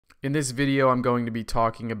In this video, I'm going to be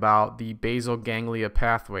talking about the basal ganglia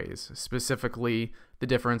pathways, specifically the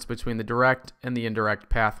difference between the direct and the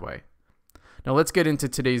indirect pathway. Now let's get into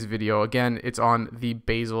today's video. Again, it's on the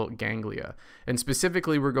basal ganglia, and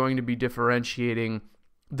specifically we're going to be differentiating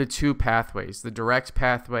the two pathways, the direct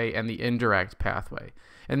pathway and the indirect pathway.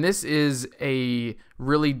 And this is a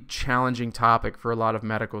really challenging topic for a lot of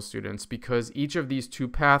medical students because each of these two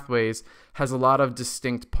pathways has a lot of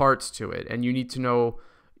distinct parts to it, and you need to know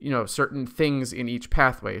certain things in each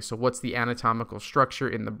pathway. So what's the anatomical structure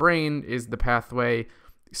in the brain? Is the pathway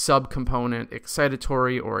subcomponent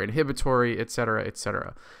excitatory or inhibitory, etc.,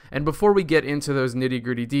 etc. And before we get into those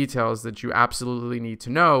nitty-gritty details that you absolutely need to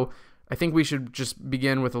know, I think we should just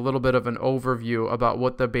begin with a little bit of an overview about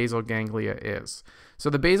what the basal ganglia is. So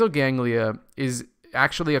the basal ganglia is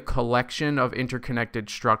actually a collection of interconnected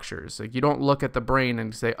structures. Like, you don't look at the brain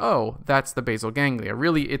and say, oh, that's the basal ganglia.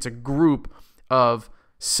 Really, it's a group of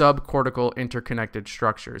subcortical interconnected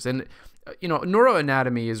structures. And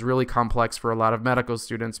neuroanatomy is really complex for a lot of medical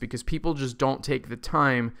students because people just don't take the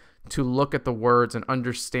time to look at the words and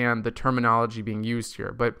understand the terminology being used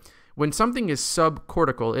here. But when something is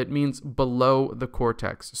subcortical, it means below the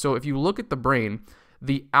cortex. So if you look at the brain,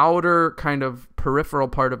 the outer kind of peripheral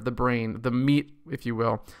part of the brain, the meat, if you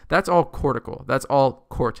will, that's all cortical. That's all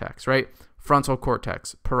cortex, right? Frontal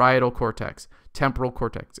cortex, parietal cortex, temporal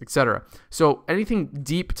cortex, etc. So anything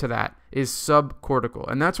deep to that is subcortical,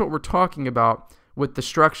 and that's what we're talking about with the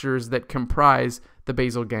structures that comprise the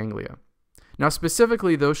basal ganglia. Now,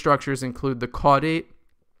 specifically, those structures include the caudate,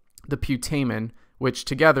 the putamen, which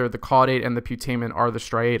together, the caudate and the putamen are the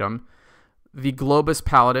striatum, the globus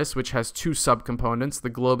pallidus, which has two subcomponents, the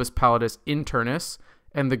globus pallidus internus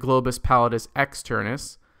and the globus pallidus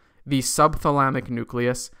externus, the subthalamic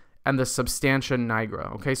nucleus, and the substantia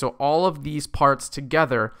nigra. Okay, so all of these parts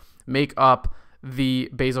together make up the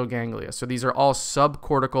basal ganglia. So these are all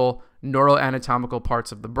subcortical neuroanatomical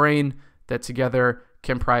parts of the brain that together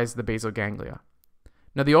comprise the basal ganglia.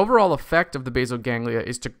 Now, the overall effect of the basal ganglia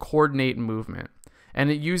is to coordinate movement,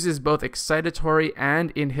 and it uses both excitatory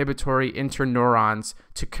and inhibitory interneurons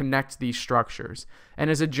to connect these structures.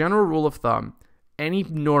 And as a general rule of thumb, any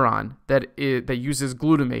neuron that uses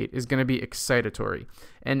glutamate is going to be excitatory,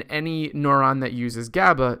 and any neuron that uses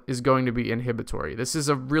GABA is going to be inhibitory. This is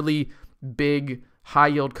a really big,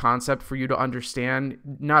 high-yield concept for you to understand,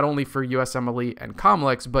 not only for USMLE and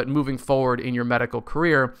COMLEX, but moving forward in your medical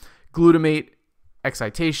career. Glutamate,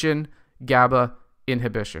 excitation; GABA,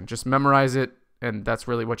 inhibition. Just memorize it, and that's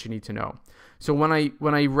really what you need to know. So when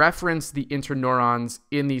I reference the interneurons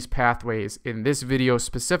in these pathways in this video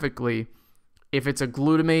specifically, if it's a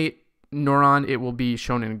glutamate neuron, it will be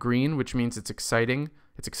shown in green, which means it's exciting,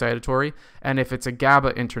 it's excitatory. And if it's a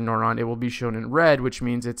GABA interneuron, it will be shown in red, which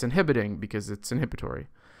means it's inhibiting because it's inhibitory.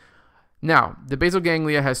 Now, the basal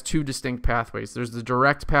ganglia has two distinct pathways. There's the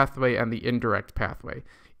direct pathway and the indirect pathway.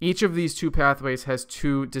 Each of these two pathways has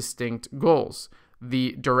two distinct goals.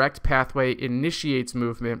 The direct pathway initiates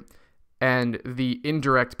movement, and the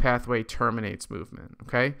indirect pathway terminates movement,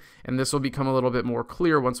 okay? And this will become a little bit more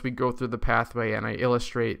clear once we go through the pathway and I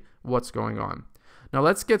illustrate what's going on. Now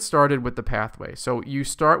let's get started with the pathway. So you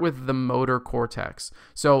start with the motor cortex.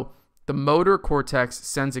 So the motor cortex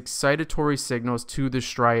sends excitatory signals to the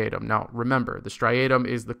striatum. Now remember, the striatum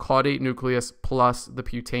is the caudate nucleus plus the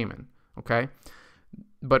putamen, okay?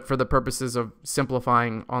 But for the purposes of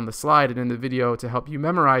simplifying on the slide and in the video to help you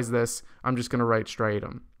memorize this, I'm just gonna write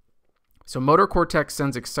striatum. So motor cortex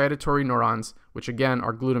sends excitatory neurons, which again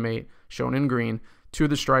are glutamate, shown in green, to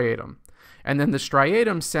the striatum. And then the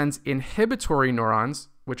striatum sends inhibitory neurons,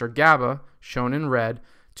 which are GABA, shown in red,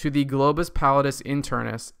 to the globus pallidus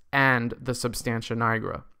internus and the substantia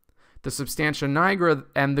nigra. The substantia nigra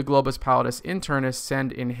and the globus pallidus internus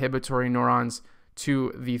send inhibitory neurons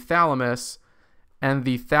to the thalamus, and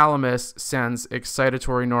the thalamus sends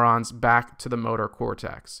excitatory neurons back to the motor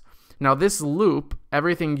cortex. Now this loop,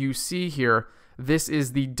 everything you see here, this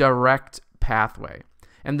is the direct pathway.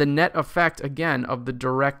 And the net effect, again, of the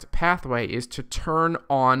direct pathway is to turn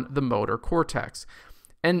on the motor cortex.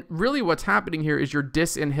 And really what's happening here is you're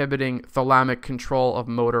disinhibiting thalamic control of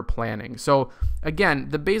motor planning. So again,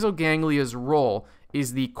 the basal ganglia's role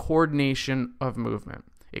is the coordination of movement.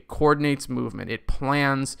 It coordinates movement. It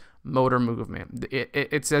plans motor movement.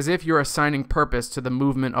 It's as if you're assigning purpose to the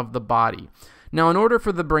movement of the body. Now, in order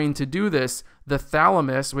for the brain to do this, the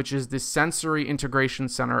thalamus, which is the sensory integration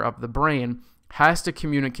center of the brain, has to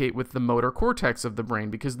communicate with the motor cortex of the brain,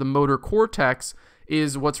 because the motor cortex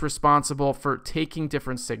is what's responsible for taking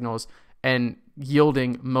different signals and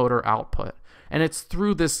yielding motor output. And it's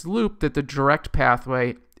through this loop that the direct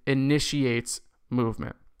pathway initiates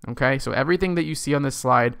movement. Okay, so everything that you see on this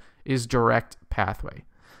slide is direct pathway.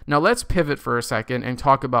 Now let's pivot for a second and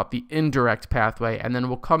talk about the indirect pathway, and then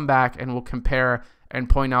we'll come back and we'll compare and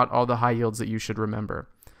point out all the high yields that you should remember.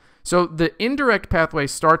 So the indirect pathway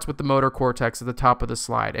starts with the motor cortex at the top of the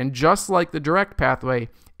slide, and just like the direct pathway,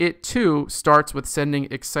 it too starts with sending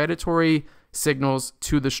excitatory signals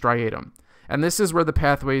to the striatum. And this is where the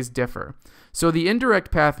pathways differ. So the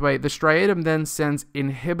indirect pathway, the striatum then sends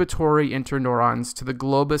inhibitory interneurons to the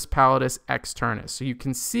globus pallidus externus. So you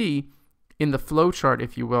can see in the flow chart,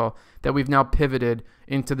 if you will, that we've now pivoted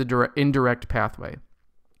into the indirect pathway.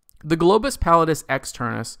 The globus pallidus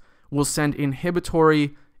externus will send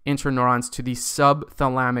inhibitory interneurons to the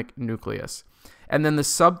subthalamic nucleus. And then the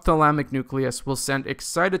subthalamic nucleus will send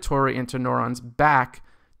excitatory interneurons back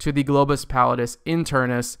to the globus pallidus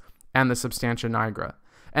internus and the substantia nigra.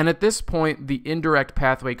 And at this point, the indirect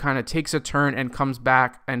pathway kind of takes a turn and comes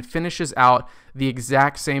back and finishes out the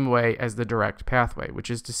exact same way as the direct pathway, which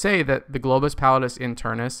is to say that the globus pallidus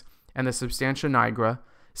internus and the substantia nigra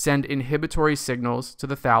send inhibitory signals to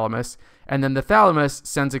the thalamus, and then the thalamus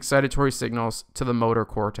sends excitatory signals to the motor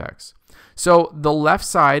cortex. So the left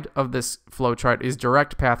side of this flowchart is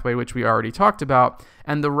direct pathway, which we already talked about,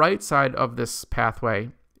 and the right side of this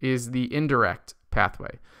pathway is the indirect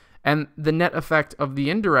pathway. And the net effect of the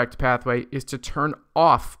indirect pathway is to turn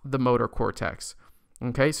off the motor cortex.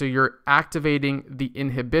 Okay, so you're activating the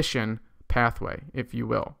inhibition pathway, if you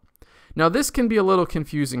will. Now, this can be a little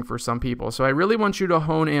confusing for some people, so I really want you to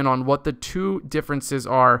hone in on what the two differences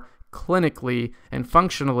are clinically and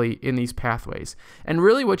functionally in these pathways. And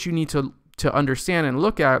really what you need to understand and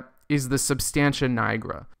look at is the substantia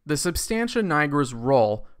nigra. The substantia nigra's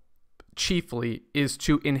role chiefly is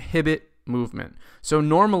to inhibit movement. So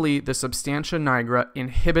normally the substantia nigra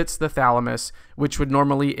inhibits the thalamus, which would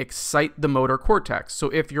normally excite the motor cortex. So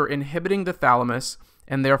if you're inhibiting the thalamus,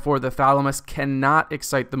 and therefore the thalamus cannot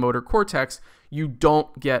excite the motor cortex, you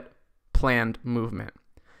don't get planned movement.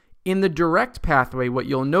 In the direct pathway, what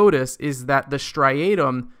you'll notice is that the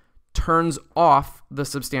striatum turns off the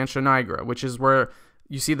substantia nigra, which is where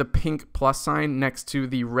you see the pink plus sign next to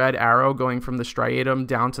the red arrow going from the striatum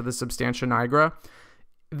down to the substantia nigra.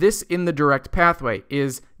 This in the direct pathway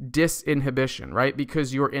is disinhibition, right?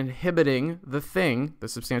 Because you're inhibiting the thing, the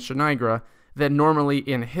substantia nigra, that normally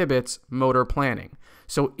inhibits motor planning.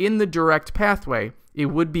 So in the direct pathway, it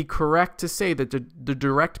would be correct to say that the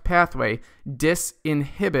direct pathway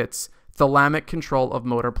disinhibits thalamic control of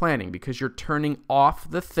motor planning because you're turning off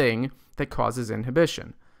the thing that causes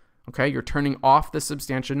inhibition. Okay, you're turning off the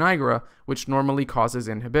substantia nigra, which normally causes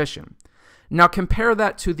inhibition. Now compare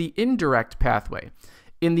that to the indirect pathway.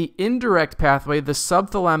 In the indirect pathway, the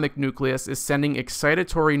subthalamic nucleus is sending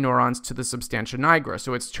excitatory neurons to the substantia nigra.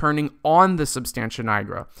 So it's turning on the substantia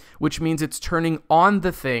nigra, which means it's turning on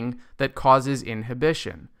the thing that causes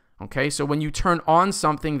inhibition. Okay, so when you turn on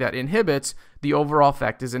something that inhibits, the overall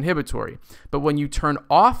effect is inhibitory. But when you turn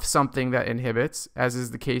off something that inhibits, as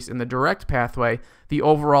is the case in the direct pathway, the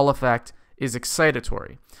overall effect is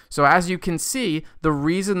excitatory. So as you can see, the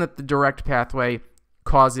reason that the direct pathway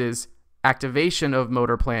causes activation of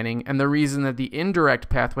motor planning and the reason that the indirect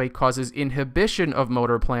pathway causes inhibition of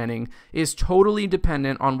motor planning is totally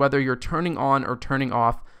dependent on whether you're turning on or turning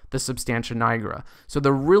off the substantia nigra. So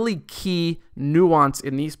the really key nuance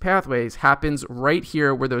in these pathways happens right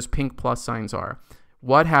here where those pink plus signs are.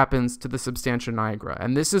 What happens to the substantia nigra?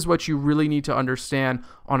 And this is what you really need to understand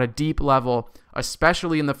on a deep level,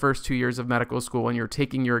 especially in the first 2 years of medical school when you're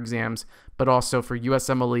taking your exams, but also for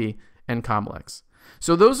USMLE and COMLEX.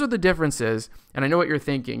 So those are the differences, and I know what you're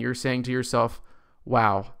thinking. You're saying to yourself,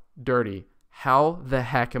 wow, dirty. How the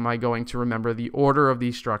heck am I going to remember the order of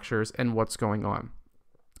these structures and what's going on?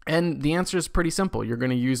 And the answer is pretty simple. You're going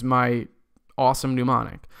to use my awesome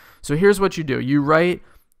mnemonic. So here's what you do. You write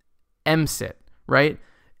MSIT, right?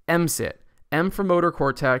 MSIT. M for motor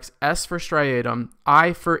cortex, S for striatum,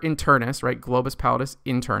 I for internus, right? Globus pallidus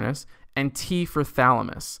internus, and T for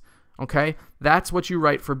thalamus. Okay? That's what you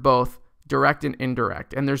write for both direct and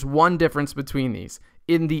indirect. And there's one difference between these.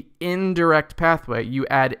 In the indirect pathway, you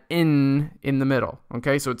add in the middle.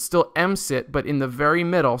 Okay, so it's still MSIT, but in the very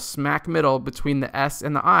middle, smack middle between the S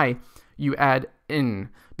and the I, you add in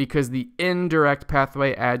because the indirect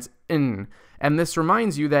pathway adds in. And this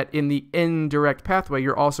reminds you that in the indirect pathway,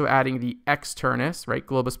 you're also adding the externus, right?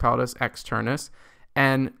 Globus pallidus externus,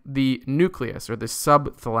 and the nucleus or the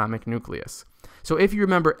subthalamic nucleus. So if you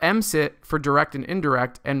remember MSIT for direct and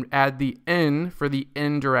indirect and add the in for the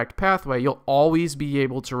indirect pathway, you'll always be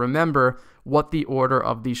able to remember what the order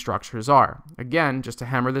of these structures are. Again, just to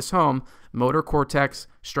hammer this home, motor cortex,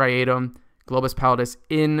 striatum, globus pallidus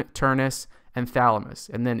internus, and thalamus.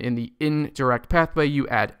 And then in the indirect pathway, you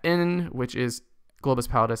add in, which is globus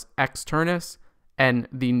pallidus externus, and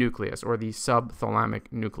the nucleus, or the subthalamic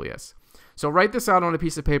nucleus. So write this out on a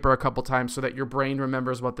piece of paper a couple times so that your brain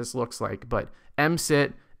remembers what this looks like. But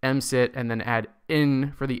MSIT, MSIT, and then add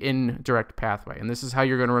in for the indirect pathway. And this is how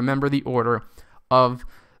you're going to remember the order of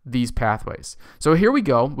these pathways. So here we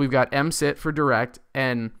go. We've got MSIT for direct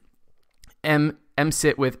and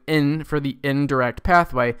MSIT with in for the indirect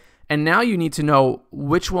pathway. And now you need to know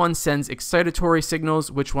which one sends excitatory signals,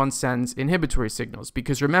 which one sends inhibitory signals.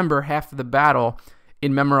 Because remember, half of the battle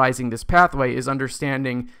in memorizing this pathway is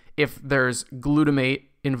understanding if there's glutamate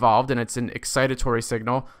involved and it's an excitatory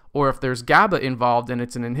signal, or if there's GABA involved and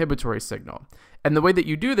it's an inhibitory signal. And the way that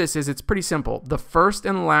you do this is it's pretty simple. The first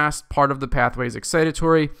and last part of the pathway is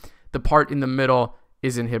excitatory. The part in the middle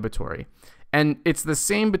is inhibitory. And it's the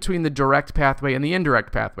same between the direct pathway and the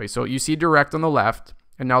indirect pathway. So you see direct on the left,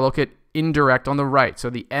 and now look at indirect on the right. So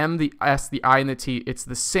the M, the S, the I, and the T, it's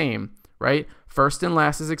the same, right? First and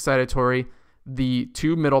last is excitatory. The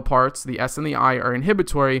two middle parts, the S and the I, are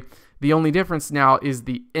inhibitory. The only difference now is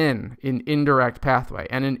the in indirect pathway.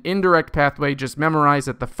 And in indirect pathway, just memorize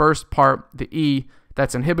that the first part, the E,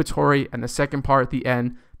 that's inhibitory, and the second part, the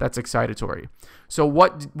N, that's excitatory. So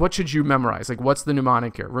what should you memorize? Like, what's the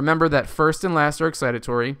mnemonic here? Remember that first and last are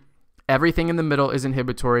excitatory. Everything in the middle is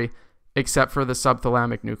inhibitory, except for the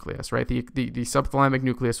subthalamic nucleus, right? The subthalamic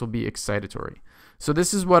nucleus will be excitatory. So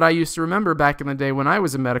this is what I used to remember back in the day when I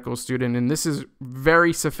was a medical student, and this is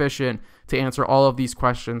very sufficient to answer all of these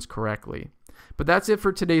questions correctly. But that's it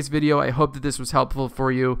for today's video. I hope that this was helpful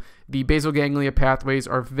for you. The basal ganglia pathways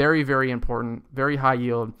are very, very important, very high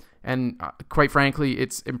yield, and quite frankly,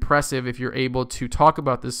 it's impressive if you're able to talk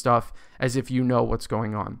about this stuff as if you know what's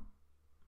going on.